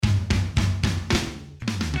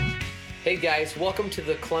Hey guys, welcome to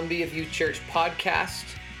the Columbia View Church podcast.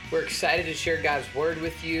 We're excited to share God's Word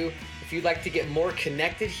with you. If you'd like to get more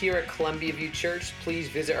connected here at Columbia View Church, please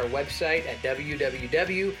visit our website at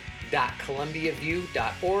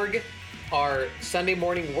www.columbiaview.org. Our Sunday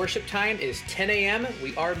morning worship time is 10 a.m.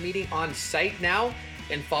 We are meeting on site now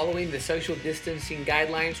and following the social distancing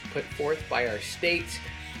guidelines put forth by our state.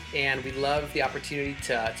 And we love the opportunity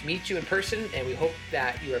to meet you in person, and we hope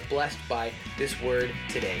that you are blessed by this word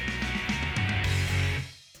today.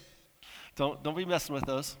 Don't be messing with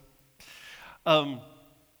those. Want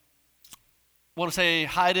to say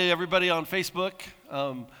hi to everybody on Facebook.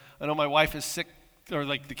 I know my wife is sick, or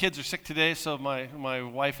like the kids are sick today, so my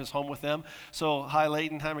wife is home with them. So hi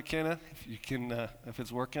Leighton, hi McKenna. If you can, if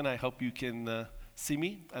it's working, I hope you can see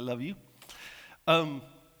me. I love you.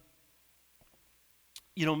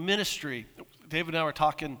 Ministry. David and I were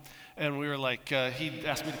talking, and we were like, he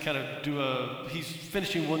asked me to kind of he's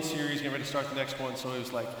finishing one series, getting ready to start the next one, so he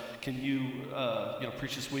was like, can you,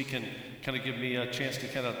 preach this week and kind of give me a chance to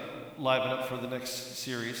kind of liven up for the next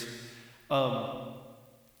series. Got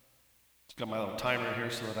my little timer here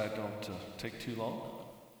so that I don't take too long.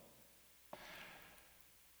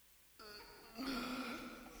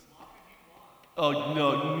 Oh,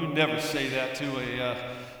 no, you never say that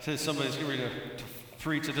to somebody's getting ready to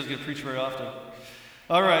preach. It doesn't get preached very often.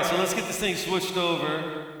 All right, so let's get this thing switched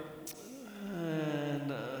over.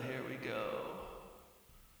 And here we go.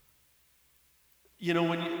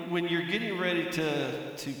 When you're getting ready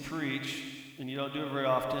to preach, and you don't do it very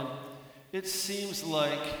often, it seems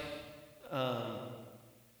like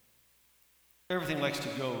everything likes to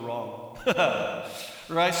go wrong.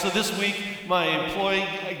 Right? So this week, my employee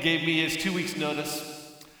gave me his 2 weeks notice.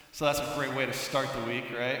 So that's a great way to start the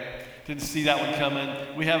week, right? Didn't see that one coming.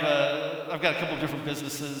 I've got a couple of different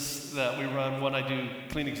businesses that we run. One I do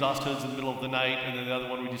clean exhaust hoods in the middle of the night, and then the other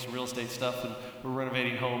one we do some real estate stuff, and we're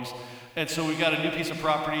renovating homes. And so we got a new piece of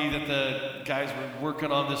property that the guys were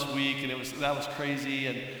working on this week, and that was crazy.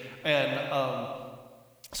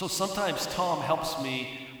 So sometimes Tom helps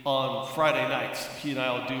me on Friday nights. He and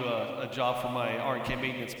I will do a job for my R&K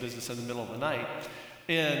maintenance business in the middle of the night.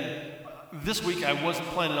 And this week I wasn't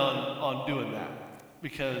planning on doing that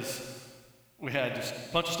because we had just a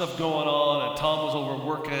bunch of stuff going on, and Tom was over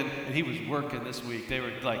working, and he was working this week. They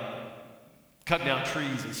were like cutting down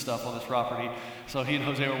trees and stuff on this property. So he and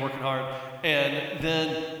Jose were working hard. And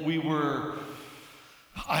then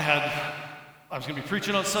I was going to be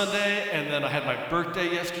preaching on Sunday, and then I had my birthday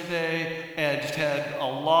yesterday, and just had a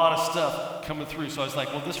lot of stuff coming through. So I was like,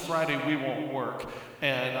 well, this Friday we won't work.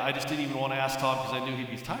 And I just didn't even want to ask Tom because I knew he'd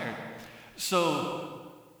be tired.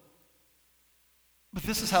 But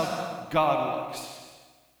this is how God works,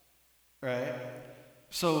 right?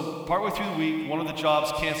 So partway through the week, one of the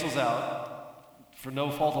jobs cancels out for no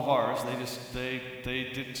fault of ours. They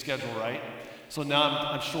didn't schedule right. So now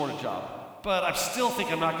I'm short a job. But I still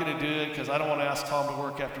think I'm not going to do it because I don't want to ask Tom to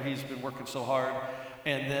work after he's been working so hard.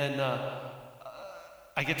 And then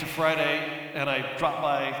I get to Friday, and I drop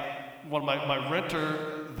by one of my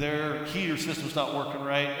renter. Their heater system's not working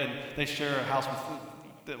right, and they share a house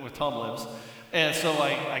with Tom lives. And so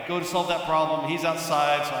I go to solve that problem. He's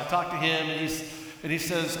outside, so I talk to him, and he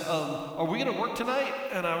says, "Are we going to work tonight?"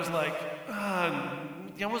 And I was like, "I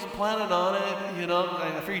wasn't planning on it.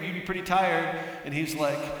 I figured you'd be pretty tired." And he's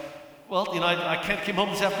like, "Well, I kind of came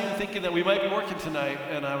home this afternoon thinking that we might be working tonight."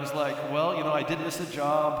 And I was like, "Well, I did miss a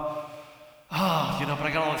job. But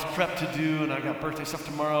I got all this prep to do, and I got birthday stuff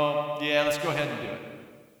tomorrow. Yeah, let's go ahead and do it."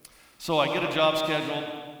 So I get a job scheduled,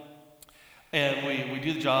 and we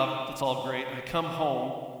do the job. It's all great. I come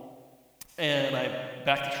home, and I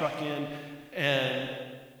back the truck in, and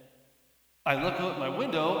I look out my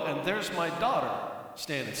window, and there's my daughter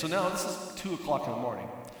standing. So now this is 2 o'clock in the morning.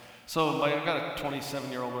 So I've got a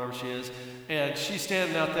 27-year-old, whatever she is, and she's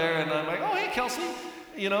standing out there, and I'm like, "Oh, hey, Kelsey,"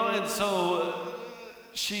 and so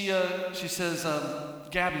she says,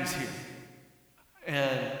 "Gabby's here,"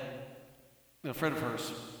 and a friend of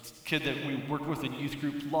hers, kid that we worked with in youth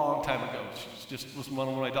group a long time ago. She was one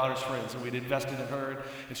of my daughter's friends, and we'd invested in her,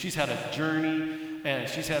 and she's had a journey, and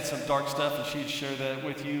she's had some dark stuff, and she'd share that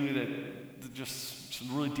with you, that just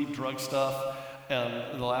some really deep drug stuff.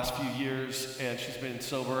 In the last few years, and she's been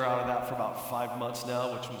sober out of that for about 5 months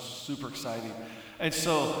now, which was super exciting. And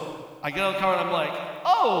so I get out of the car, and I'm like,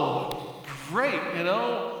 "Oh, great,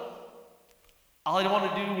 All I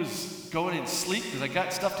wanted to do was go in and sleep because I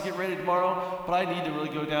got stuff to get ready tomorrow, but I need to really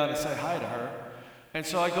go down and say hi to her." And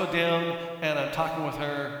so I go down, and I'm talking with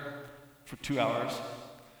her for 2 hours,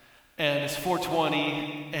 and it's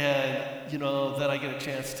 4:20, and then I get a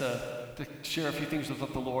chance to share a few things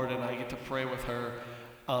with the Lord, and I get to pray with her.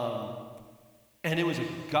 And it was a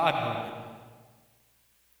God moment.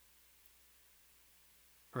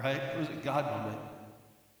 Right? It was a God moment.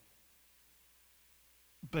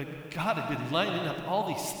 But God had been lining up all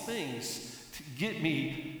these things to get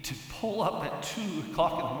me to pull up at 2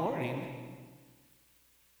 o'clock in the morning.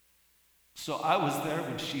 So I was there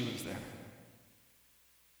when she was there.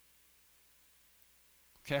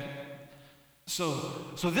 Okay?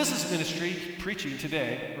 So this is ministry, preaching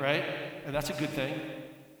today, right? And that's a good thing.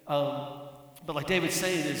 But like David's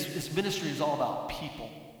saying, his ministry is all about people.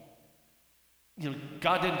 You know,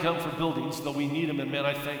 God didn't come for buildings, though we need them, and man,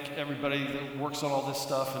 I thank everybody that works on all this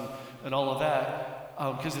stuff and all of that,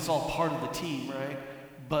 because it's all part of the team, right?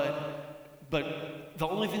 But the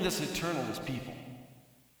only thing that's eternal is people.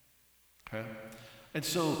 Okay? And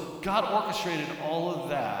so God orchestrated all of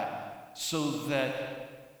that so that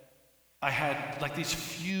I had like these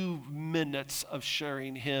few minutes of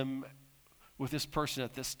sharing him with this person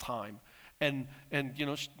at this time. And you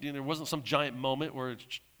know, there wasn't some giant moment where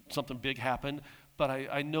something big happened, but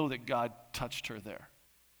I know that God touched her there,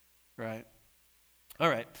 right? All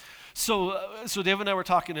right. So David and I were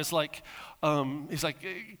talking. It's like, he's like,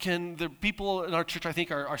 can the people in our church, I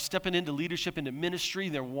think, are stepping into leadership, into ministry.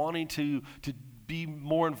 They're wanting to be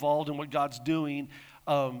more involved in what God's doing.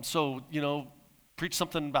 So, you know, preach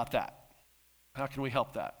something about that. How can we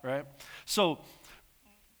help that, right? So,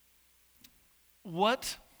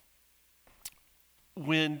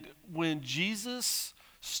 when Jesus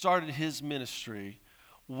started his ministry,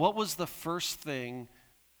 what was the first thing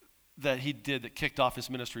that he did that kicked off his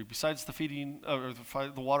ministry besides the feeding or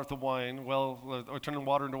the water to wine, or turning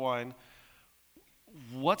water into wine?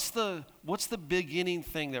 What's the beginning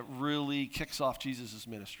thing that really kicks off Jesus'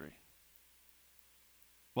 ministry?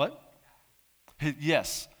 What?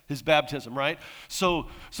 Yes, his baptism, right? So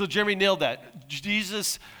Jeremy nailed that.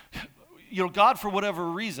 Jesus, you know, God, for whatever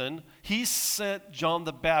reason, he sent John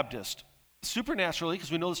the Baptist supernaturally,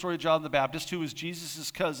 because we know the story of John the Baptist, who was Jesus'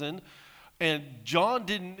 cousin. And John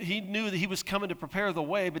he knew that he was coming to prepare the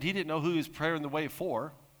way, but he didn't know who he was preparing the way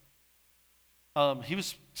for. He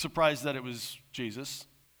was surprised that it was Jesus.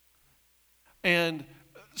 And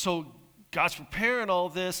so God's preparing all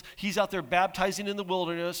this. He's out there baptizing in the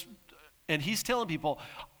wilderness. And he's telling people,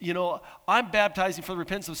 you know, I'm baptizing for the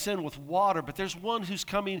repentance of sin with water, but there's one who's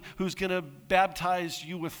coming who's going to baptize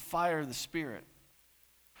you with fire and the Spirit.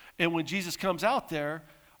 And when Jesus comes out there,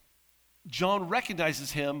 John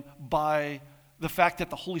recognizes him by the fact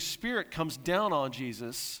that the Holy Spirit comes down on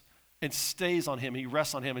Jesus and stays on him. He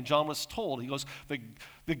rests on him. And John was told, he goes, the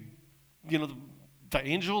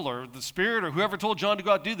angel or the Spirit or whoever told John to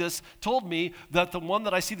go out and do this told me that the one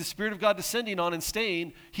that I see the Spirit of God descending on and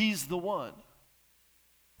staying, he's the one.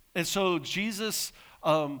 And so Jesus,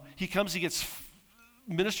 he comes, he gets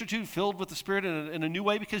ministered to, filled with the Spirit in a new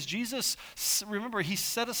way, because Jesus, remember, he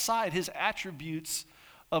set aside his attributes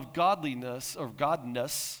of godliness or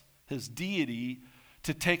godness, his deity,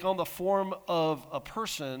 to take on the form of a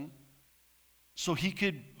person so he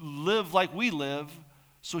could live like we live,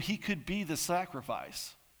 so he could be the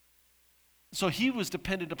sacrifice. So he was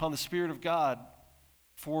dependent upon the Spirit of God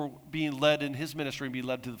for being led in his ministry and be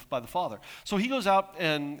led by the Father. So he goes out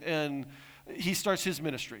and he starts his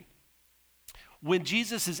ministry. When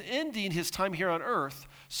Jesus is ending his time here on earth,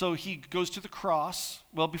 so he goes to the cross.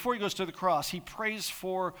 Well, before he goes to the cross, he prays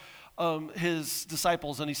for his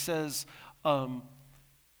disciples, and he says,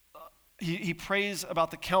 he prays about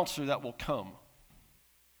the counselor that will come,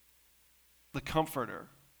 the comforter.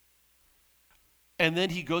 And then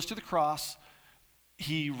he goes to the cross,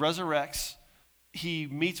 he resurrects, he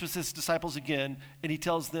meets with his disciples again, and he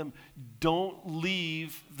tells them, don't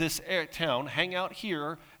leave this town, hang out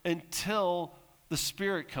here until the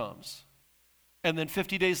Spirit comes. And then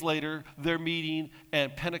 50 days later, they're meeting,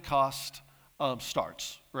 and Pentecost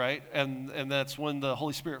starts, right? And that's when the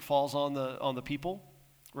Holy Spirit falls on the people,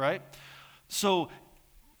 right? So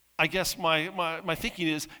I guess my thinking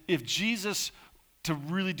is, if Jesus, to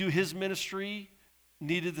really do his ministry,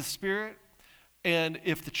 needed the Spirit, and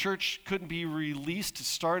if the church couldn't be released to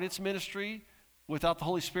start its ministry without the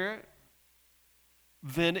Holy Spirit,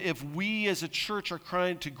 then if we as a church are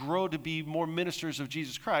trying to grow to be more ministers of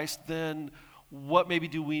Jesus Christ, then what maybe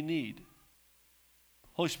do we need?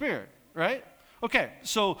 Holy Spirit, right? Okay,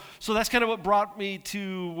 so that's kind of what brought me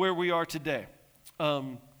to where we are today.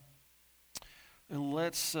 And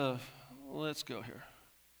let's go here.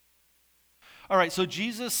 All right, so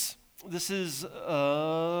Jesus, this is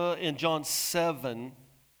in John 7,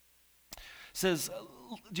 says,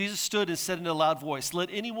 Jesus stood and said in a loud voice, "Let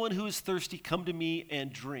anyone who is thirsty come to me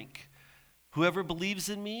and drink. Whoever believes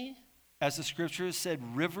in me, As the scripture has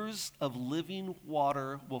said, rivers of living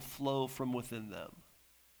water will flow from within them.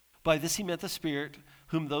 By this he meant the Spirit,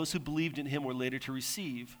 whom those who believed in him were later to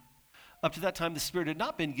receive. Up to that time, the Spirit had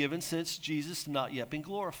not been given, since Jesus had not yet been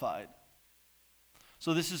glorified.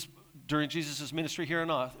 So this is during Jesus' ministry here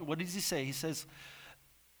on earth. What does he say? He says,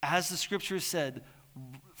 as the scripture has said,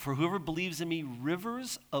 for whoever believes in me,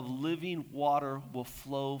 rivers of living water will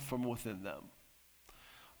flow from within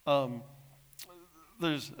them.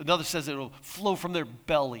 There's another says it will flow from their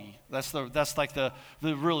belly. That's like the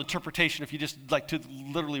real interpretation, if you just like to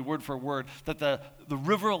literally word for word, that the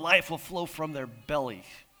river of life will flow from their belly.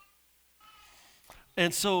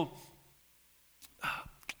 And so,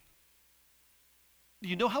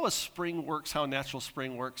 you know how a spring works, how a natural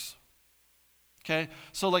spring works? Okay,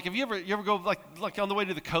 so like if you ever go like on the way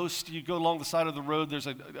to the coast, you go along the side of the road, there's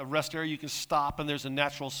a rest area, you can stop, and there's a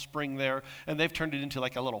natural spring there, and they've turned it into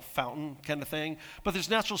like a little fountain kind of thing. But there's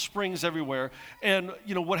natural springs everywhere, and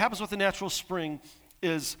you know what happens with the natural spring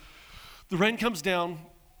is the rain comes down,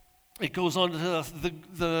 it goes onto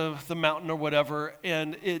the mountain or whatever,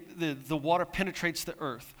 and the water penetrates the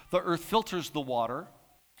earth. The earth filters the water.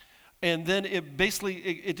 And then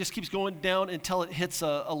it just keeps going down until it hits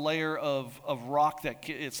a layer of rock that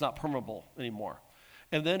it's not permeable anymore.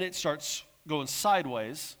 And then it starts going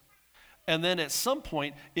sideways. And then at some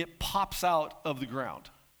point, it pops out of the ground.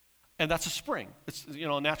 And that's a spring. It's,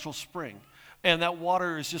 a natural spring. And that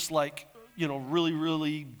water is just like, really,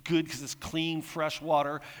 really good because it's clean, fresh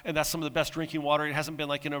water. And that's some of the best drinking water. It hasn't been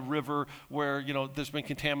like in a river where, there's been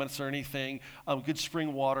contaminants or anything. Good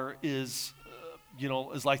spring water is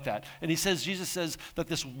like that. And Jesus says that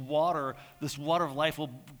this water of life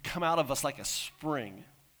will come out of us like a spring.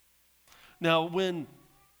 Now, when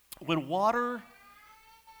water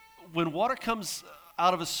comes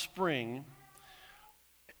out of a spring,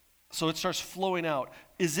 so it starts flowing out,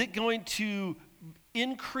 is it going to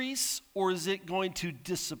increase or is it going to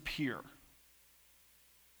disappear?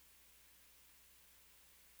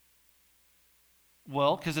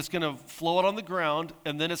 Well, because it's going to flow out on the ground,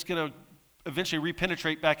 and then it's going to eventually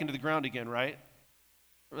repenetrate back into the ground again, right?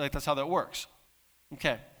 Like that's how that works.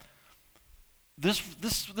 Okay.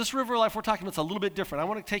 This river of life we're talking about is a little bit different. I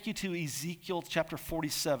want to take you to Ezekiel chapter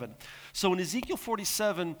 47. So in Ezekiel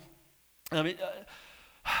 47,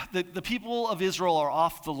 the people of Israel are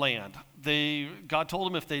off the land. God told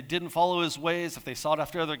them if they didn't follow his ways, if they sought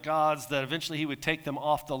after other gods, that eventually he would take them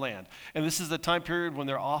off the land. And this is the time period when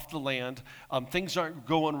they're off the land. Things aren't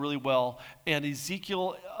going really well. And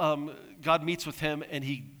Ezekiel, God meets with him and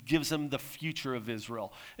he gives him the future of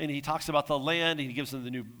Israel. And he talks about the land, and he gives them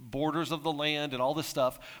the new borders of the land and all this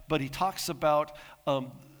stuff. But he talks about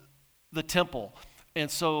the temple.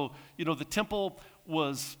 And so, the temple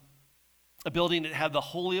was a building that had the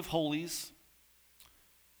Holy of Holies,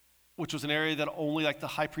 which was an area that only like the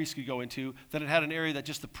high priest could go into. Then it had an area that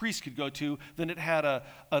just the priest could go to. Then it had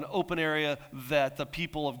an open area that the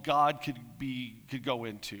people of God could go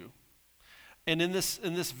into. And in this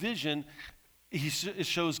vision, it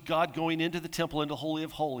shows God going into the temple, into Holy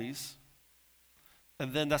of Holies.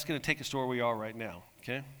 And then that's going to take us to where we are right now,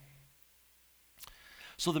 okay?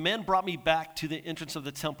 So the man brought me back to the entrance of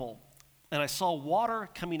the temple, and I saw water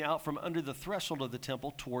coming out from under the threshold of the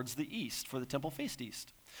temple towards the east, for the temple faced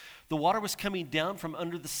east. The water was coming down from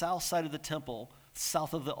under the south side of the temple,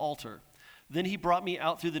 south of the altar. Then he brought me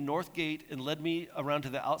out through the north gate and led me around to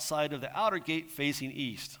the outside of the outer gate facing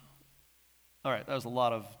east. All right, that was a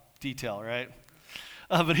lot of detail, right?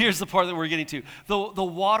 But here's the part that we're getting to. The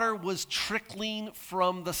water was trickling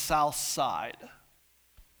from the south side.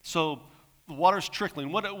 So the water's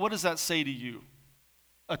trickling. What does that say to you?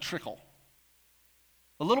 A trickle.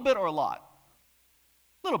 A little bit or a lot?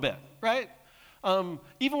 A little bit, right?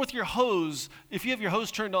 Even with your hose, if you have your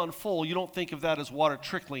hose turned on full, you don't think of that as water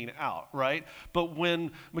trickling out, right? But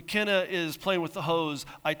when McKenna is playing with the hose,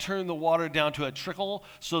 I turn the water down to a trickle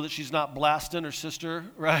so that she's not blasting her sister,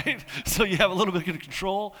 right? So you have a little bit of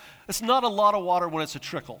control. It's not a lot of water when it's a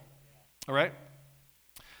trickle, all right?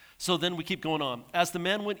 So then we keep going on. As the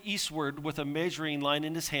man went eastward with a measuring line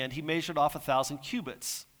in his hand, he measured off 1,000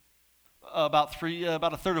 cubits, about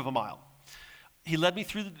a third of a mile. He led me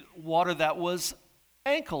through the water that was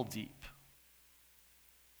ankle deep.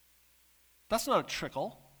 That's not a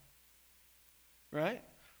trickle, right?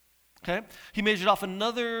 Okay. He measured off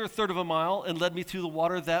another third of a mile and led me through the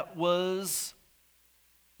water that was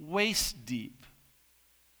waist deep.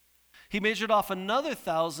 He measured off another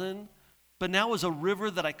 1,000, but now was a river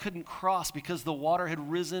that I couldn't cross because the water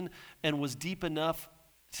had risen and was deep enough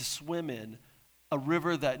to swim in, a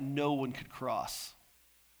river that no one could cross.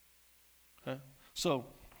 Okay? So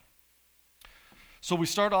So we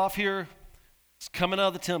start off here, it's coming out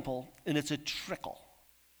of the temple, and it's a trickle.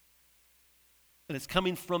 And it's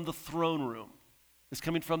coming from the throne room. It's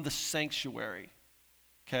coming from the sanctuary.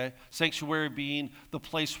 Okay? Sanctuary being the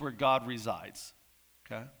place where God resides.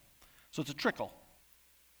 Okay? So it's a trickle.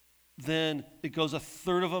 Then it goes a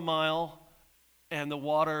third of a mile, and the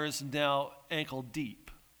water is now ankle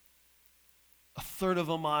deep. A third of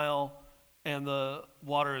a mile, and the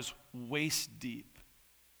water is waist deep.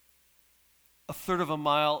 A third of a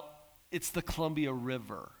mile, it's the Columbia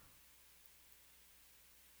River.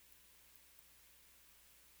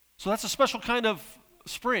 So that's a special kind of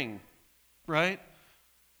spring, right?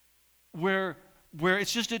 Where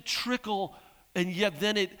it's just a trickle, and yet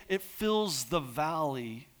then it fills the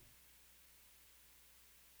valley.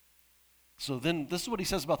 So then this is what he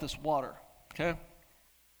says about this water, okay?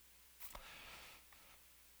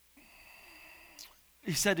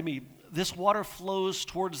 He said to me, this water flows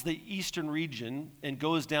towards the eastern region and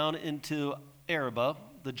goes down into Araba,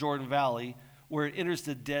 the Jordan Valley, where it enters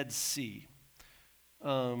the Dead Sea.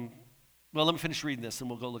 Well, let me finish reading this and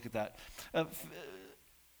we'll go look at that.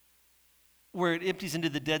 Where it empties into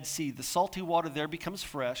the Dead Sea, the salty water there becomes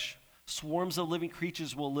fresh. Swarms of living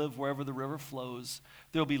creatures will live wherever the river flows.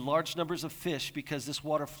 There will be large numbers of fish because this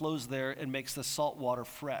water flows there and makes the salt water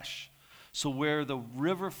fresh. So where the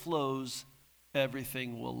river flows,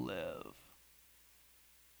 everything will live.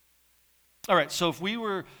 All right, so if we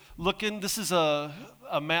were looking, this is a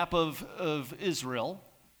map of Israel,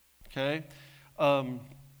 okay?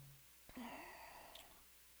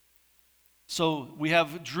 So we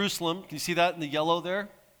have Jerusalem. Can you see that in the yellow there?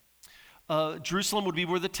 Jerusalem would be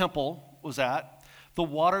where the temple was at. The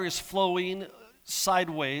water is flowing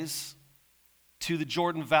sideways to the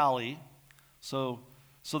Jordan Valley. So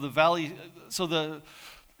the valley,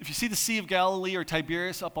 if you see the Sea of Galilee or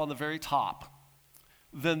Tiberias up on the very top,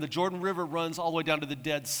 then the Jordan River runs all the way down to the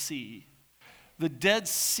Dead Sea. The Dead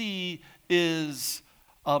Sea is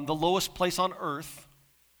the lowest place on earth,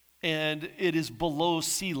 and it is below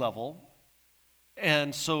sea level.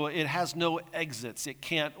 And so it has no exits.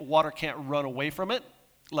 Water can't run away from it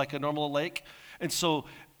like a normal lake. And so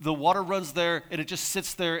the water runs there and it just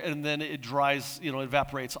sits there and then it dries,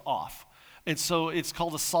 evaporates off. And so it's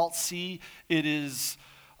called a salt sea. It is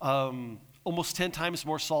almost 10 times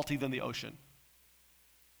more salty than the ocean.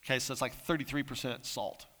 Okay, so it's like 33%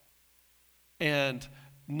 salt. And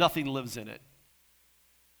nothing lives in it.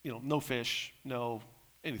 No fish, no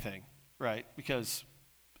anything, right? Because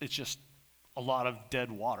it's just a lot of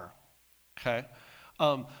dead water, okay?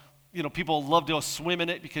 People love to go swim in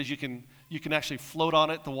it because you can actually float on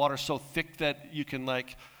it. The water's so thick that you can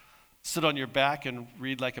sit on your back and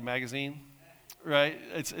read like a magazine, right?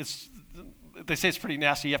 They say it's pretty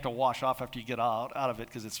nasty. You have to wash off after you get out of it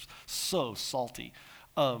because it's so salty.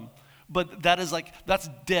 But that's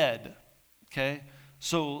dead, okay?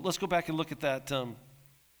 So let's go back and look at that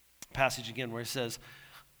passage again where it says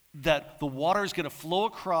that the water is going to flow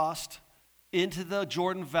across into the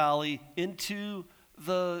Jordan Valley, into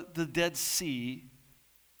the Dead Sea,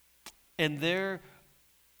 and there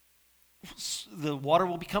the water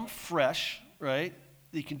will become fresh, right?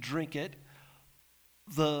 You can drink it.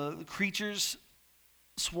 The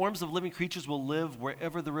swarms of living creatures will live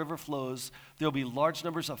wherever the river flows. There will be large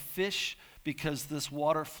numbers of fish because this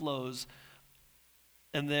water flows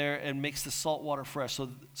and makes the salt water fresh. So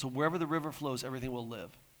wherever the river flows, everything will live.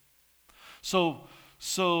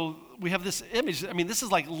 So we have this image. I mean, this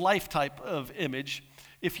is like life type of image.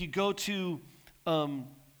 If you go to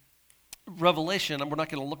Revelation, and we're not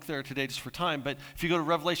going to look there today just for time, but if you go to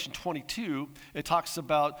Revelation 22, it talks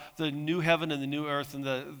about the new heaven and the new earth and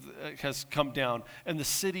has come down. And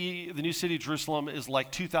the new city of Jerusalem is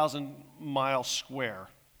like 2,000 miles square.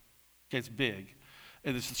 Okay, it's big.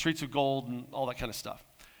 And there's the streets of gold and all that kind of stuff.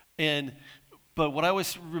 But what I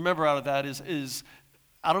always remember out of that is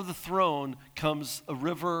out of the throne comes a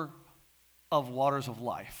river of waters of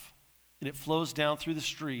life. And it flows down through the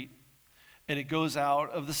street, and it goes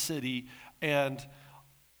out of the city. And,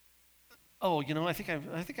 I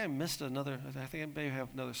think I missed another. I think I may have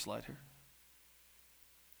another slide here.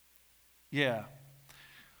 Yeah.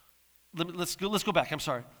 Let's go back. I'm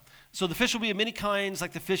sorry. So the fish will be of many kinds,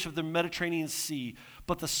 like the fish of the Mediterranean Sea.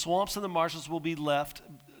 But the swamps and the marshes will be left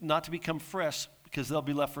not to become fresh because they'll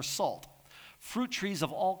be left for salt. Fruit trees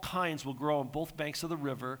of all kinds will grow on both banks of the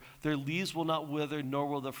river. Their leaves will not wither, nor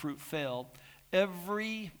will the fruit fail.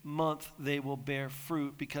 Every month they will bear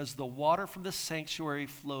fruit because the water from the sanctuary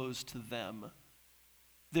flows to them.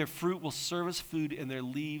 Their fruit will serve as food and their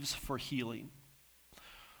leaves for healing.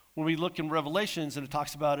 When we look in Revelations and it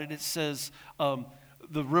talks about it, it says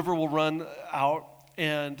the river will run out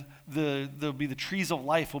and there'll be the trees of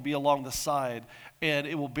life will be along the side, and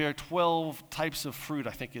it will bear 12 types of fruit, I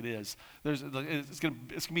think it is. It's going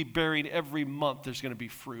to be bearing every month, there's going to be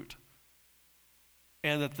fruit.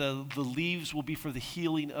 And that the leaves will be for the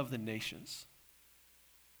healing of the nations.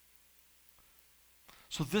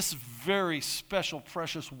 So this very special,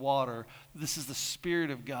 precious water, this is the Spirit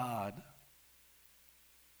of God.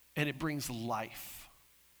 And it brings life,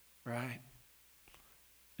 right?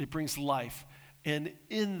 It brings life. And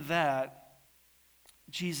in that,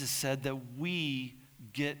 Jesus said that we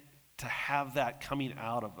get to have that coming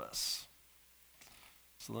out of us.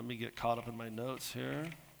 So let me get caught up in my notes here.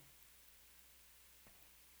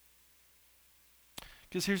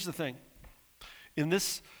 Because here's the thing. In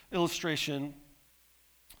this illustration,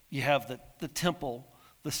 you have the temple,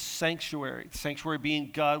 the sanctuary being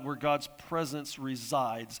God, where God's presence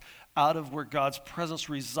resides. Out of where God's presence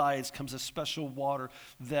resides comes a special water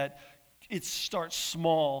that it starts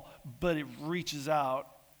small, but it reaches out.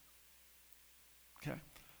 Okay.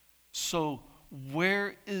 So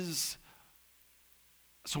when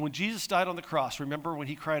Jesus died on the cross, remember when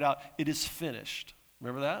he cried out, "It is finished."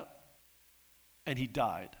 Remember that? And he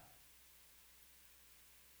died.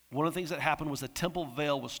 One of the things that happened was the temple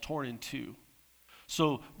veil was torn in two.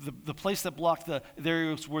 So the place that blocked the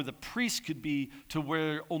areas where the priest could be to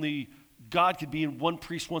where only God could be, and one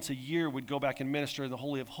priest once a year would go back and minister in the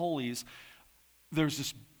Holy of Holies, there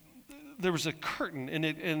was a curtain, and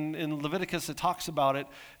in Leviticus it talks about it,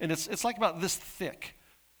 and it's like about this thick,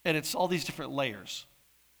 and it's all these different layers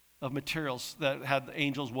of materials that had the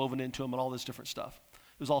angels woven into them and all this different stuff.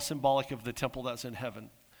 It was all symbolic of the temple that's in heaven.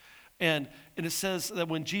 And it says that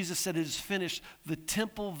when Jesus said it is finished, the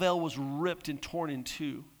temple veil was ripped and torn in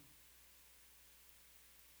two.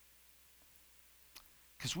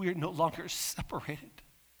 Because we are no longer separated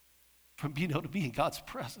from being able to be in God's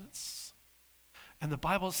presence. And the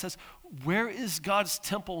Bible says, where is God's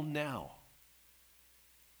temple now?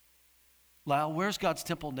 Lyle, where's God's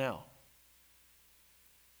temple now?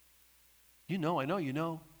 You know, I know you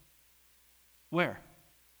know. Where?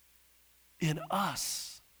 In us.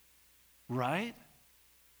 Right?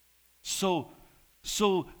 So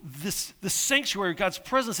the sanctuary, God's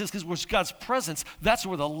presence is because where God's presence, that's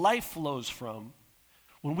where the life flows from.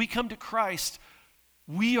 When we come to Christ,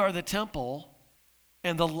 we are the temple,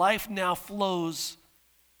 and the life now flows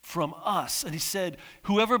from us. And he said,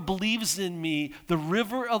 whoever believes in me, the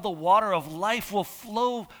river of the water of life will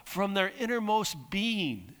flow from their innermost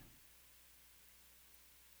being.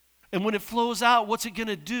 And when it flows out, what's it going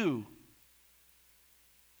to do?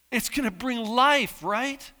 It's going to bring life,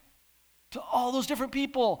 right? To all those different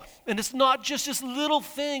people. And it's not just this little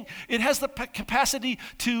thing. It has the capacity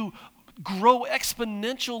to grow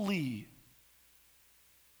exponentially.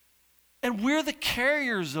 And we're the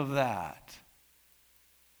carriers of that.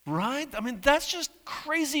 Right? I mean, that's just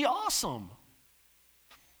crazy awesome.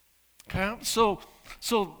 Okay? So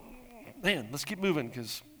man, let's keep moving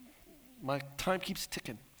because my time keeps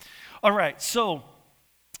ticking. All right, so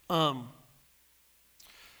over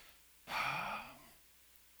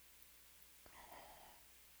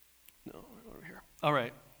here. All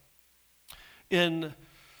right. Am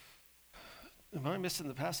I missing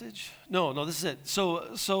the passage? No, this is it.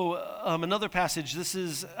 So another passage, this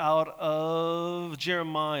is out of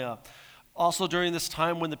Jeremiah. Also during this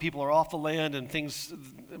time when the people are off the land and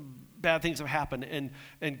bad things have happened,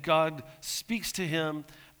 and God speaks to him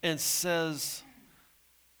and says,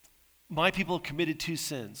 my people have committed two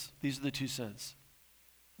sins. These are the two sins.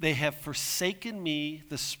 They have forsaken me,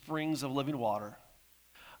 the springs of living water,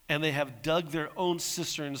 and they have dug their own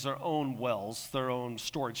cisterns, their own wells, their own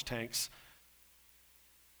storage tanks,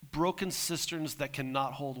 broken cisterns that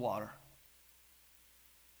cannot hold water.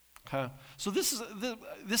 Okay, so this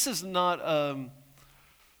is not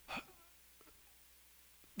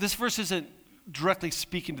this verse isn't directly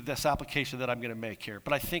speaking to this application that I'm going to make here,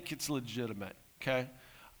 but I think it's legitimate. Okay,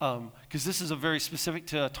 because this is a very specific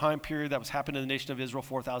to a time period that was happening in the nation of Israel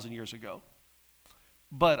 4,000 years ago.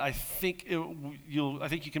 But I think you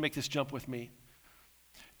can make this jump with me.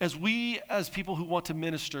 As people who want to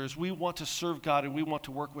minister, as we want to serve God and we want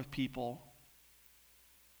to work with people,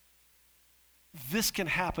 this can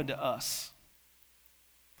happen to us.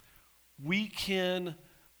 We can,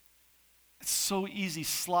 it's so easy,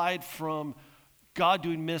 slide from God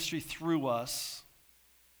doing ministry through us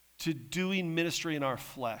to doing ministry in our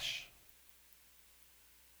flesh.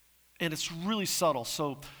 And it's really subtle.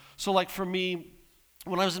 So like for me,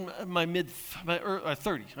 when I was in my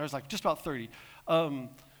 30, I was like just about 30,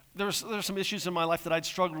 there were some issues in my life that I'd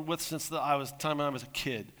struggled with since the time I was a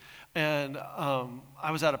kid. And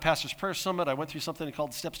I was at a pastor's prayer summit. I went through something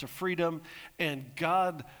called Steps to Freedom, and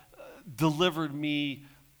God delivered me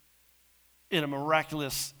in a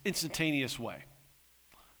miraculous, instantaneous way.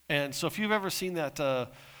 And so if you've ever seen that, the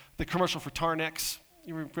commercial for Tarnex,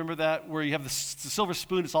 you remember that, where you have the silver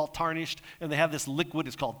spoon, it's all tarnished, and they have this liquid,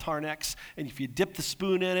 it's called Tarnex, and if you dip the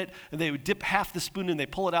spoon in it, and they would dip half the spoon and they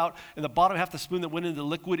pull it out, and the bottom half of the spoon that went into the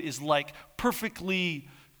liquid is like perfectly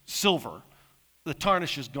silver. The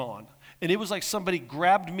tarnish is gone. And it was like somebody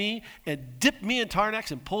grabbed me and dipped me in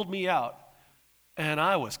Tarnex and pulled me out, and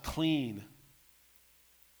I was clean,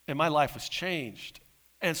 and my life was changed.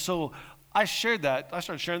 And so I shared that. I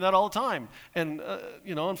started sharing that all the time. And,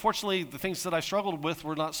 unfortunately, the things that I struggled with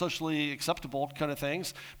were not socially acceptable kind of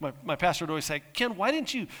things. My pastor would always say, Ken, why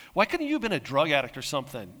couldn't you have been a drug addict or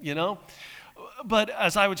something, But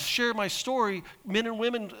as I would share my story, men and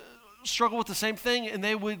women struggle with the same thing, and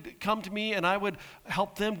they would come to me, and I would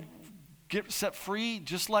help them get set free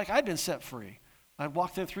just like I'd been set free. I'd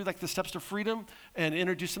walk them through like the steps to freedom and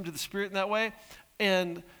introduce them to the Spirit in that way.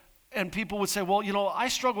 And people would say, well, I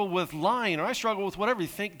struggle with lying, or I struggle with whatever. You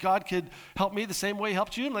think God could help me the same way he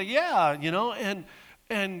helped you? And like, yeah,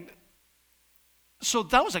 and so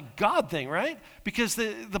that was a God thing, right? Because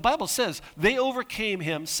the Bible says they overcame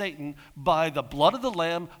him, Satan, by the blood of the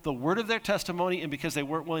Lamb, the word of their testimony, and because they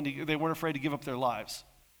weren't afraid to give up their lives.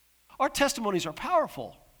 Our testimonies are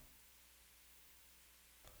powerful,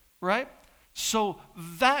 right? So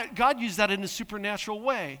that God used that in a supernatural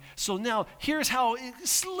way. So now here's how it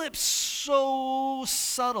slips so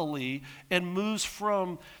subtly and moves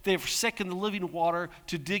from they've forsaken the living water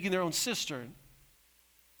to digging their own cistern.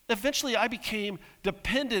 Eventually I became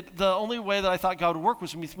dependent. The only way that I thought God would work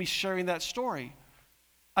was with me sharing that story.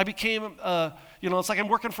 I became, it's like I'm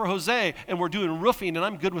working for Jose, and we're doing roofing, and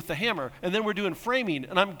I'm good with the hammer. And then we're doing framing,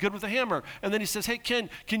 and I'm good with the hammer. And then he says, hey, Ken,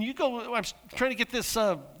 can you go, I'm trying to get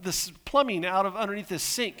this plumbing out of underneath this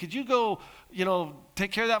sink. Could you go,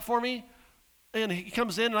 take care of that for me? And he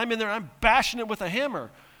comes in, and I'm in there, and I'm bashing it with a hammer.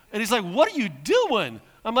 And he's like, what are you doing?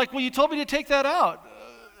 I'm like, well, you told me to take that out.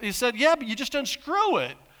 He said, yeah, but you just unscrew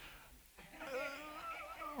it.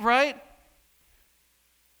 Right?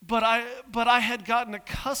 But I had gotten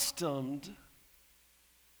accustomed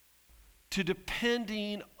to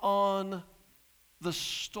depending on the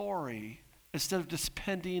story instead of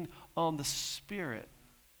depending on the Spirit.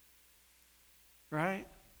 Right?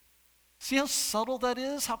 See how subtle that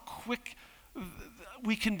is? How quick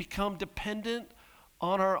we can become dependent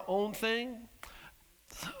on our own thing?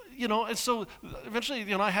 And so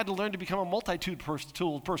eventually, I had to learn to become a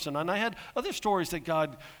multi-tooled person. And I had other stories that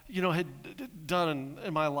God, had done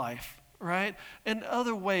in my life, right? And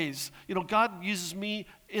other ways, God uses me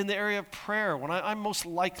in the area of prayer when I'm most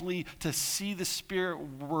likely to see the Spirit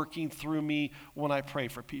working through me when I pray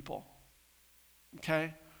for people,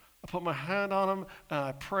 okay? I put my hand on them, and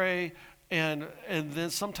I pray, and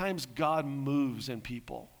then sometimes God moves in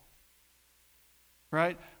people,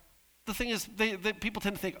 right? The thing is, people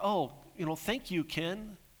tend to think, thank you,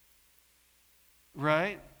 Ken,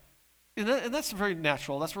 right? And that's very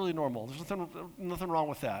natural. That's really normal. There's nothing wrong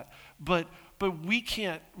with that. But we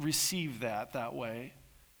can't receive that way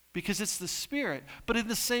because it's the Spirit. But in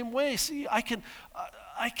the same way, see, I can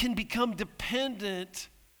become dependent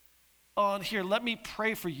on, here, let me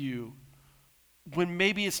pray for you when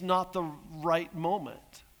maybe it's not the right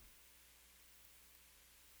moment.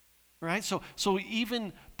 Right? So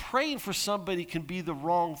even praying for somebody can be the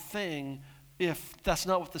wrong thing if that's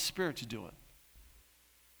not what the Spirit's doing.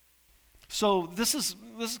 So this is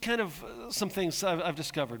kind of some things I've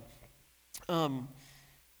discovered.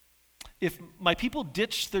 If my people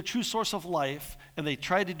ditch their true source of life and they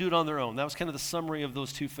try to do it on their own, that was kind of the summary of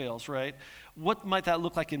those two fails, right? What might that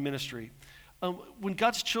look like in ministry? When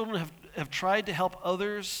God's children have tried to help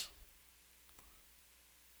others,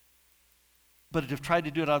 but have tried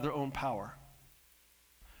to do it out of their own power.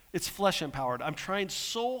 It's flesh empowered. I'm trying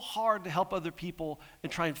so hard to help other people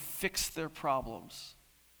and try and fix their problems.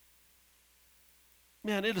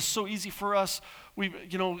 Man, it is so easy for us.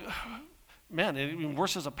 Even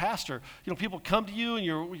worse as a pastor. People come to you and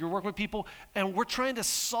you're working with people, and we're trying to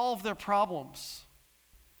solve their problems.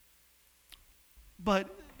 But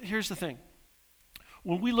here's the thing.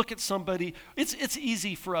 When we look at somebody, it's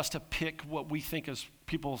easy for us to pick what we think is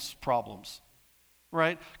people's problems.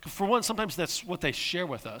 Right? For one, sometimes that's what they share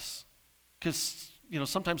with us. Because,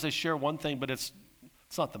 sometimes they share one thing, but it's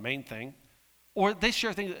not the main thing. Or they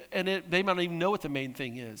share things, and they might not even know what the main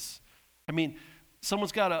thing is. I mean,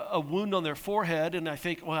 someone's got a wound on their forehead, and I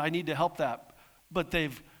think, well, I need to help that. But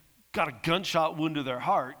they've got a gunshot wound to their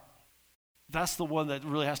heart. That's the one that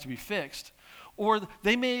really has to be fixed. or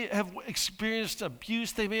they may have experienced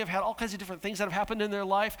abuse. They may have had all kinds of different things that have happened in their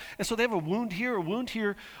life. And so they have a wound here, a wound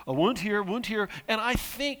here, a wound here, a wound here. And I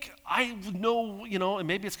think I know, and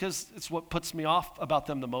maybe it's because it's what puts me off about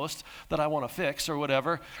them the most that I want to fix or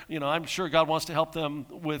whatever. I'm sure God wants to help them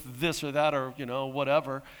with this or that or,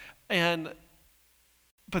 whatever.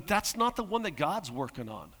 But that's not the one that God's working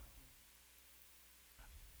on.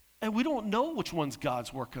 And we don't know which ones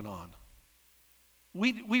God's working on.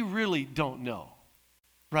 We really don't know,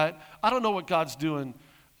 right? I don't know what God's doing,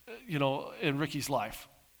 in Ricky's life,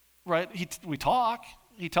 right? We talk.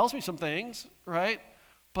 He tells me some things, right?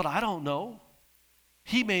 But I don't know.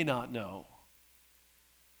 He may not know.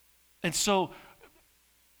 And so,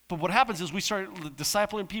 but what happens is we start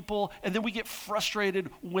discipling people, and then we get frustrated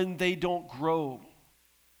when they don't grow,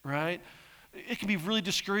 right? It can be really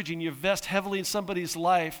discouraging. You invest heavily in somebody's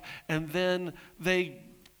life, and then they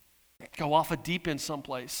go off a deep end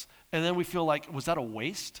someplace, and then we feel like, was that a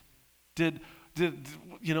waste?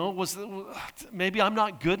 Maybe I'm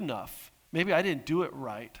not good enough. Maybe I didn't do it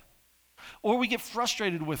right. Or we get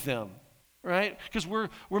frustrated with them, right? Because we're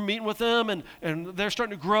meeting with them, and they're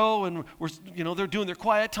starting to grow, and they're doing their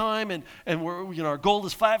quiet time, and we're our goal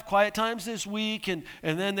is 5 quiet times this week, and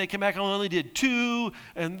then they come back and only did 2,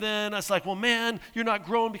 and then it's like, well, man, you're not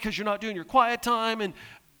growing because you're not doing your quiet time, and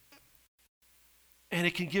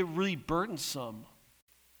it can get really burdensome,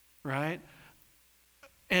 right?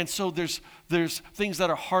 And so there's things that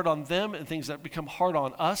are hard on them and things that become hard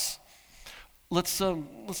on us. Let's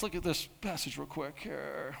look at this passage real quick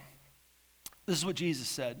here. This is what Jesus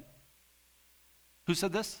said. Who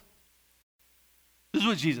said this? This is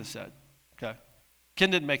what Jesus said. Okay. Ken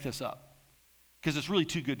didn't make this up because it's really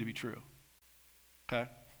too good to be true. Okay.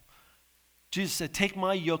 Jesus said, "Take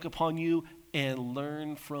my yoke upon you and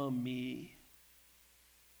learn from me.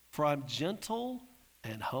 For I'm gentle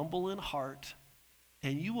and humble in heart,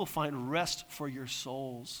 and you will find rest for your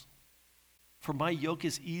souls. For my yoke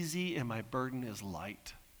is easy and my burden is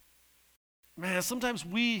light." Man, sometimes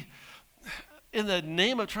we, in the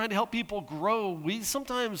name of trying to help people grow, we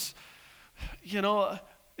sometimes,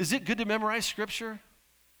 is it good to memorize Scripture?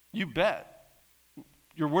 You bet.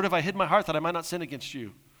 Your word have I hid in my heart that I might not sin against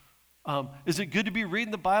you. Is it good to be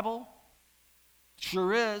reading the Bible?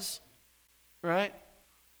 Sure is, right?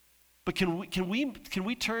 But can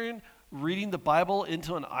we turn reading the Bible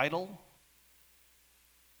into an idol?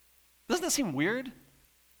 Doesn't that seem weird?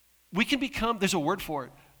 We can become, there's a word for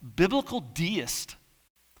it, biblical deist,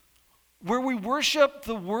 where we worship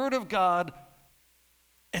the Word of God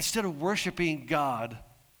instead of worshiping God.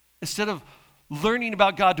 Instead of learning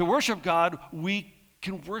about God to worship God, we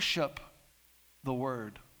can worship the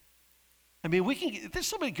Word. I mean, there's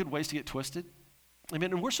so many good ways to get twisted.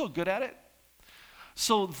 And we're so good at it.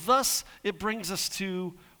 So thus, it brings us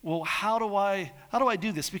to, well, how do I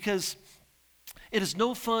do this? Because it is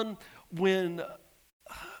no fun when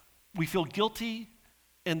we feel guilty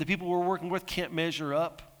and the people we're working with can't measure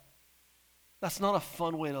up. That's not a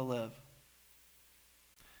fun way to live.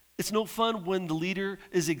 It's no fun when the leader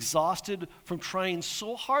is exhausted from trying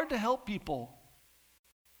so hard to help people.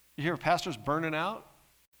 You hear pastors burning out?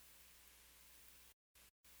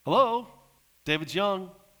 Hello? David's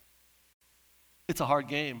young. It's a hard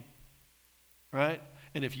game, right?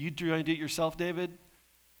 And if you try and do it yourself, David,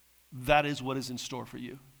 that is what is in store for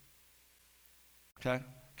you, okay?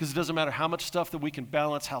 Because it doesn't matter how much stuff that we can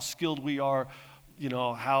balance, how skilled we are,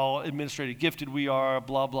 how administrative gifted we are,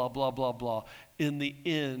 blah, blah, blah, blah, blah. In the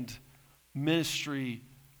end, ministry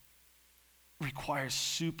requires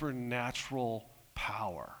supernatural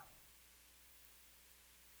power.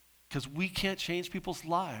 Because we can't change people's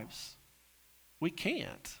lives. We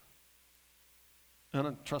can't.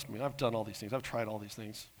 And trust me, I've done all these things. I've tried all these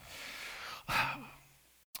things.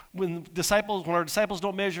 When our disciples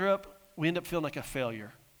don't measure up, we end up feeling like a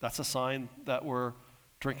failure. That's a sign that we're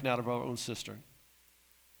drinking out of our own cistern.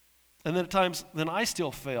 And then at times, I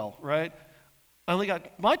still fail, right? I only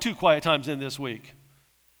got my 2 quiet times in this week.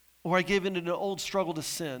 Or I gave in to an old struggle to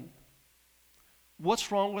sin.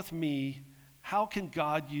 What's wrong with me? How can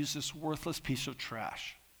God use this worthless piece of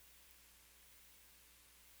trash?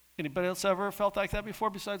 Anybody else ever felt like that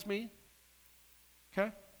before besides me?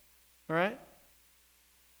 Okay? All right?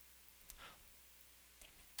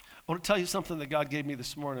 I want to tell you something that God gave me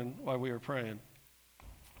this morning while we were praying.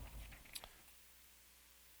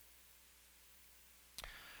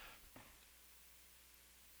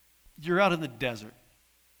 You're out in the desert.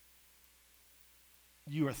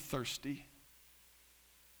 You are thirsty.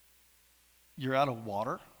 You're out of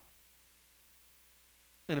water.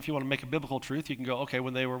 And if you want to make a biblical truth, you can go, okay,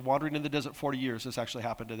 when they were wandering in the desert 40 years, this actually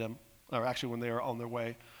happened to them. Or actually when they were on their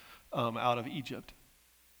way out of Egypt,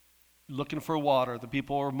 looking for water. The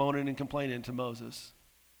people were moaning and complaining to Moses.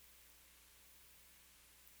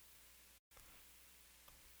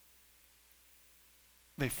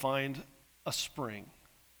 They find a spring.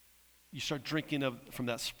 You start drinking from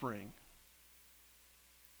that spring.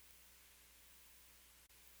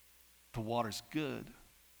 The water's good.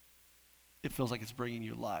 It feels like it's bringing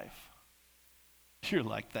you life. You're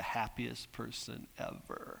like the happiest person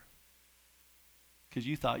ever because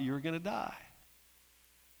you thought you were going to die.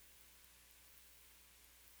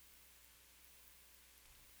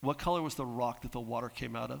 What color was the rock that the water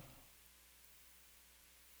came out of?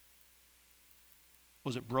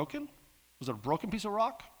 Was it broken? Was it a broken piece of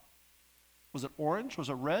rock? Was it orange? Was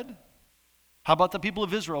it red? How about the people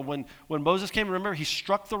of Israel? When Moses came, remember, he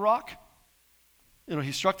struck the rock?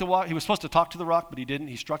 He struck the rock. He was supposed to talk to the rock, but he didn't.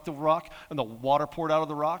 He struck the rock, and the water poured out of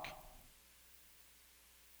the rock.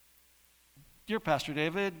 Dear Pastor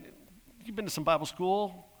David, you've been to some Bible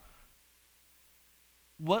school.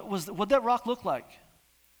 What that rock look like?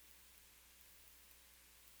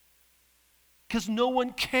 Because no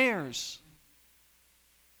one cares.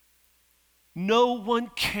 No one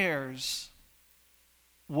cares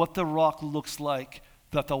what the rock looks like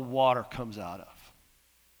that the water comes out of.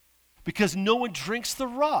 Because no one drinks the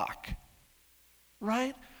rock,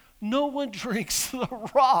 right? No one drinks the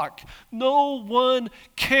rock. No one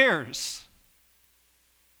cares.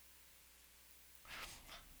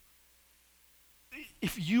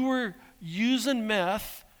 If you were using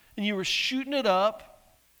meth and you were shooting it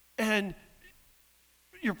up and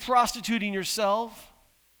you're prostituting yourself,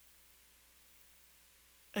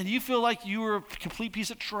 and you feel like you were a complete piece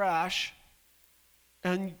of trash,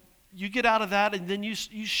 and you get out of that, and then you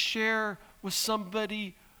share with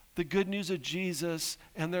somebody the good news of Jesus,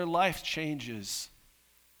 and their life changes.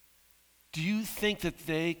 Do you think that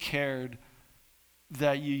they cared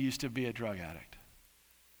that you used to be a drug addict?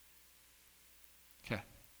 Okay.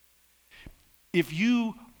 If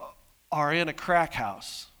you are in a crack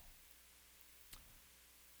house,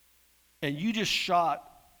 and you just shot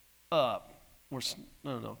up,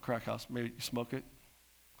 no, crack house, maybe you smoke it.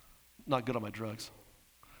 Not good on my drugs,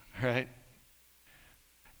 right?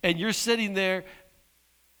 And you're sitting there,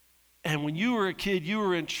 and when you were a kid, you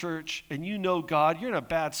were in church, and you know God, you're in a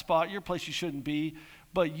bad spot, you're a place you shouldn't be,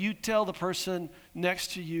 but you tell the person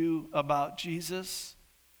next to you about Jesus,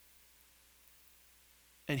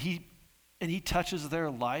 and he touches their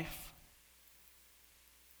life.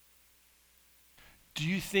 Do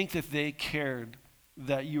you think that they cared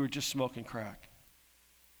that you were just smoking crack?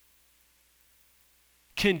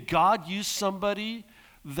 Can God use somebody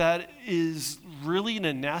that is really in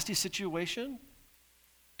a nasty situation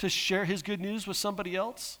to share his good news with somebody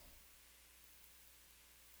else?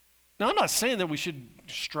 Now, I'm not saying that we should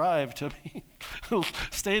strive to be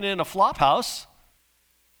staying in a flop house,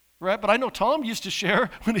 right? But I know Tom used to share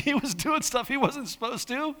when he was doing stuff he wasn't supposed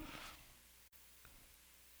to.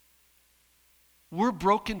 We're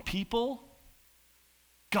broken people.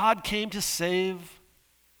 God came to save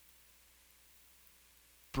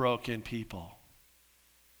broken people.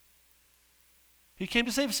 He came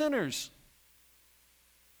to save sinners.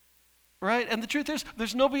 Right? And the truth is,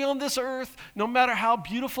 there's nobody on this earth, no matter how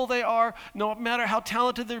beautiful they are, no matter how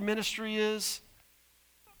talented their ministry is,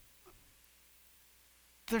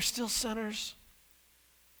 they're still sinners.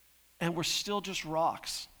 And we're still just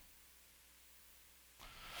rocks.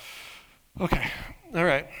 Okay, all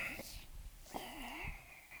right.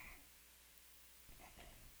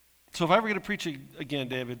 So if I were going to preach again,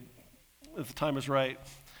 David, if the time is right,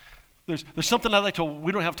 there's something I'd like to,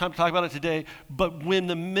 we don't have time to talk about it today, but when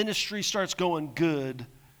the ministry starts going good,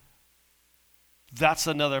 that's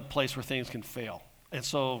another place where things can fail. And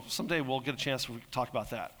so someday we'll get a chance to talk about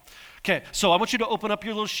that. Okay, so I want you to open up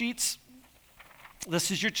your little sheets. This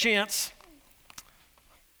is your chance.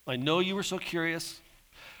 I know you were so curious.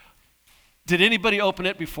 Did anybody open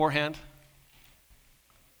it beforehand?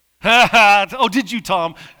 Oh, did you,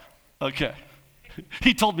 Tom? Okay.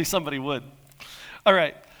 He told me somebody would. All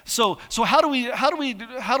right. So how do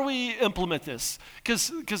we implement this?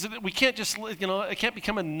 Because we can't just, it can't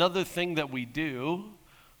become another thing that we do.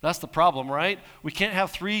 That's the problem, right? We can't have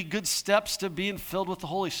 3 good steps to being filled with the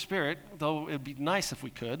Holy Spirit, though it'd be nice if we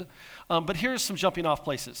could. But here's some jumping off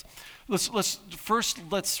places. Let's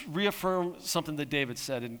reaffirm something that David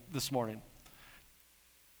said this morning.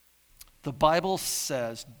 The Bible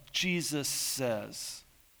says, Jesus says,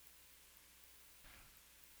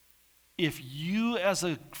 if you as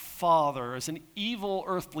a father, as an evil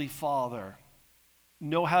earthly father,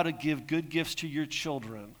 know how to give good gifts to your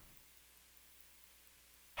children,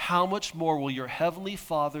 how much more will your heavenly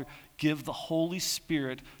Father give the Holy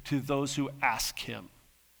Spirit to those who ask him?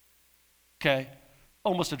 Okay,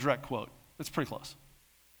 almost a direct quote. It's pretty close.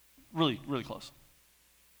 Really, really close.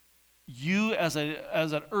 You as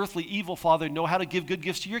an earthly evil father know how to give good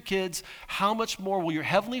gifts to your kids. How much more will your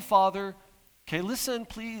heavenly Father, okay, listen,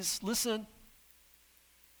 please, listen,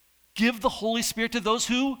 give the Holy Spirit to those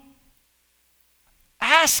who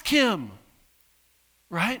ask him,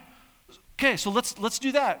 right? Okay, so let's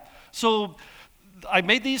do that. So I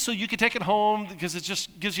made these so you can take it home because it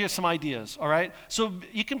just gives you some ideas, all right? So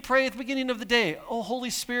you can pray at the beginning of the day, oh, Holy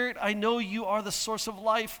Spirit, I know you are the source of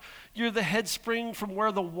life. You're the head spring from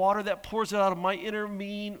where the water that pours out of my inner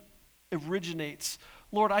being originates.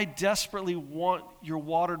 Lord, I desperately want your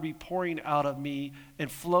water to be pouring out of me and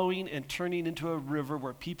flowing and turning into a river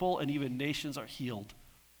where people and even nations are healed.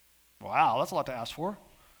 Wow, that's a lot to ask for.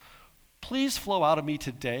 Please flow out of me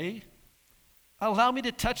today. Allow me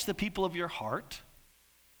to touch the people of your heart.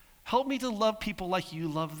 Help me to love people like you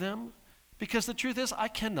love them, because the truth is I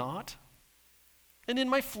cannot. And in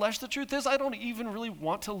my flesh, the truth is I don't even really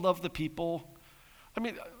want to love the people. I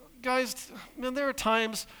mean, guys, man, there are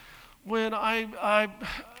times when I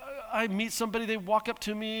meet somebody, they walk up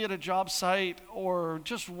to me at a job site or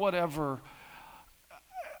just whatever,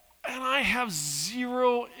 and I have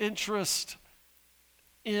zero interest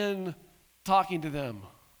in talking to them.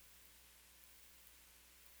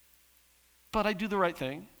 But I do the right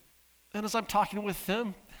thing. And as I'm talking with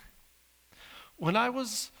them, when I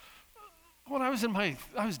was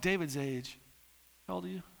David's age. How old are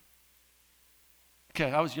you?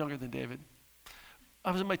 Okay, I was younger than David.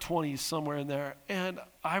 I was in my 20s, somewhere in there. And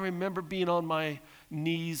I remember being on my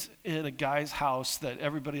knees in a guy's house that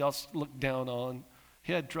everybody else looked down on.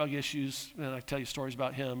 He had drug issues, and I tell you stories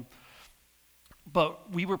about him.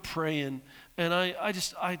 But we were praying, and I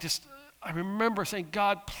remember saying,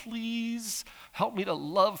 God, please help me to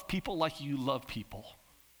love people like you love people.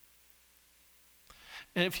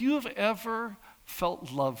 And if you have ever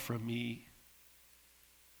felt love from me,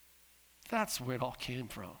 that's where it all came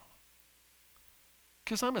from.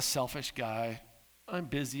 Because I'm a selfish guy. I'm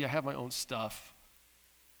busy. I have my own stuff.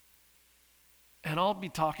 And I'll be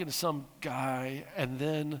talking to some guy, and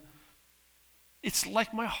then it's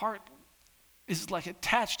like my heart is like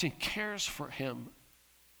attached and cares for him.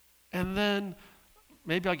 And then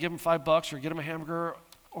maybe I'll give him $5 or get him a hamburger,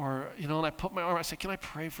 or, and I put my arm, I say, can I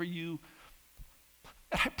pray for you?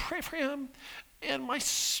 And I pray for him, and my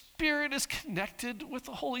spirit is connected with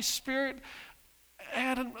the Holy Spirit.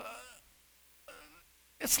 And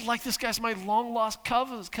it's like this guy's my long-lost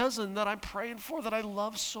cousin that I'm praying for, that I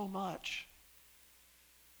love so much.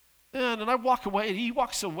 And I walk away, and he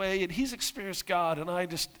walks away, and he's experienced God, and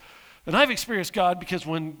I've experienced God, because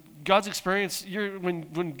when God's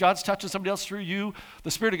when God's touching somebody else through you,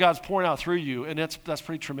 the Spirit of God's pouring out through you, and that's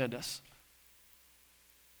pretty tremendous.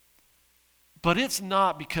 But it's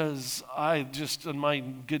not because I just, in my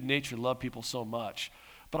good nature, love people so much.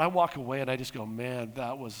 But I walk away and I just go, man,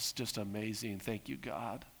 that was just amazing. Thank you,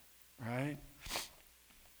 God. Right?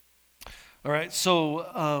 All right,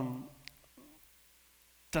 so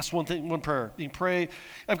that's one thing, one prayer. You can pray.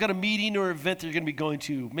 I've got a meeting or event that you're going to be going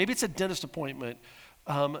to. Maybe it's a dentist appointment.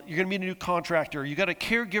 You're going to meet a new contractor. You got a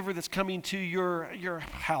caregiver that's coming to your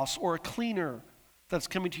house, or a cleaner that's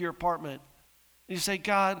coming to your apartment. And you say,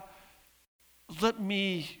 God, let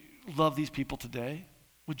me love these people today.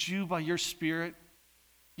 Would you, by your Spirit,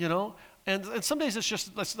 And some days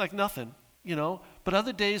it's like nothing, But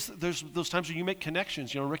other days, there's those times when you make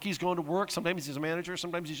connections. Ricky's going to work. Sometimes he's a manager.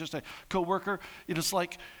 Sometimes he's just a coworker. It's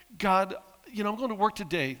like, God, I'm going to work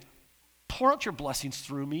today. Pour out your blessings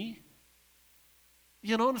through me.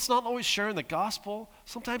 And it's not always sharing the gospel.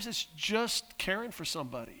 Sometimes it's just caring for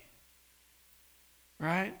somebody.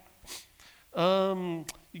 Right? You're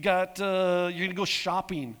going to go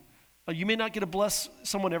shopping. You may not get to bless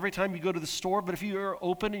someone every time you go to the store, but if you are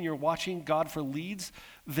open and you're watching God for leads,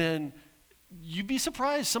 then you'd be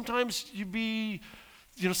surprised. Sometimes you'd be,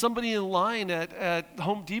 somebody in line at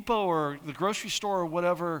Home Depot or the grocery store or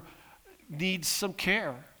whatever needs some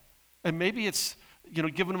care. And maybe it's,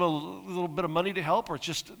 giving them a little bit of money to help, or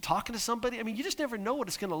just talking to somebody. I mean, you just never know what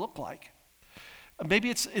it's going to look like. Maybe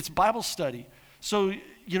it's Bible study. So,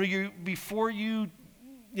 before you,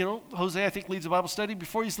 Jose, I think, leads a Bible study.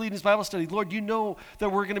 Before he's leading his Bible study, Lord, you know that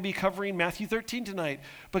we're going to be covering Matthew 13 tonight.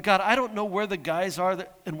 But God, I don't know where the guys are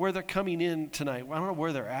and where they're coming in tonight. I don't know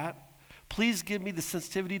where they're at. Please give me the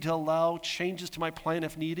sensitivity to allow changes to my plan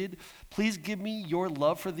if needed. Please give me your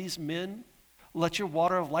love for these men. Let your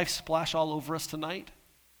water of life splash all over us tonight.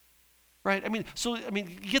 Right? You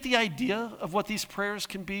get the idea of what these prayers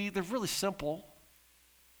can be. They're really simple.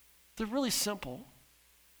 They're really simple.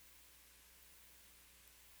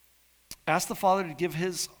 Ask the Father to give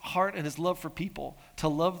his heart and his love for people, to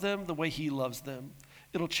love them the way he loves them.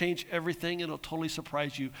 It'll change everything. It'll totally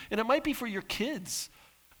surprise you. And it might be for your kids.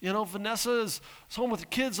 You know, Vanessa is home with the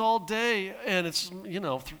kids all day, and it's, you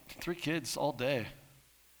know, 3 kids all day.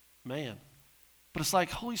 Man. But it's like,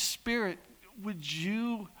 Holy Spirit, would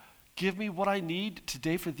you give me what I need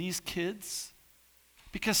today for these kids?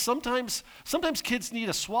 Because sometimes kids need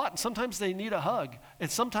a swat, and sometimes they need a hug,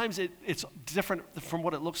 and sometimes it's different from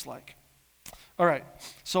what it looks like. All right,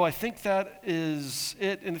 so I think that is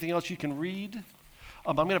it. Anything else you can read?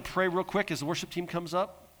 I'm going to pray real quick as the worship team comes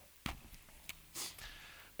up.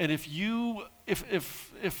 And if you're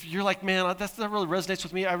like, man, that really resonates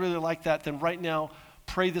with me, I really like that, then right now,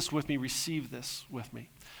 pray this with me, receive this with me.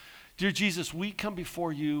 Dear Jesus, we come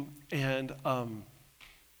before you, and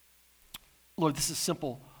Lord, this is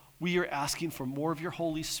simple. We are asking for more of your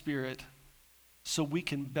Holy Spirit so we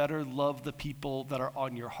can better love the people that are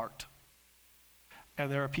on your heart.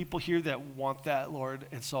 And there are people here that want that, Lord,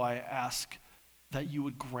 and so I ask that you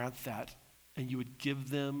would grant that and you would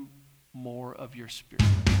give them more of your Spirit.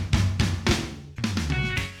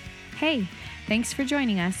 Hey, thanks for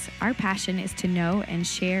joining us. Our passion is to know and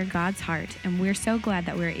share God's heart, and we're so glad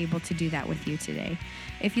that we're able to do that with you today.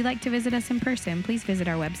 If you'd like to visit us in person, please visit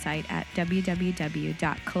our website at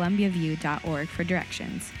www.columbiaview.org for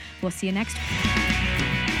directions. We'll see you next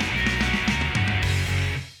week.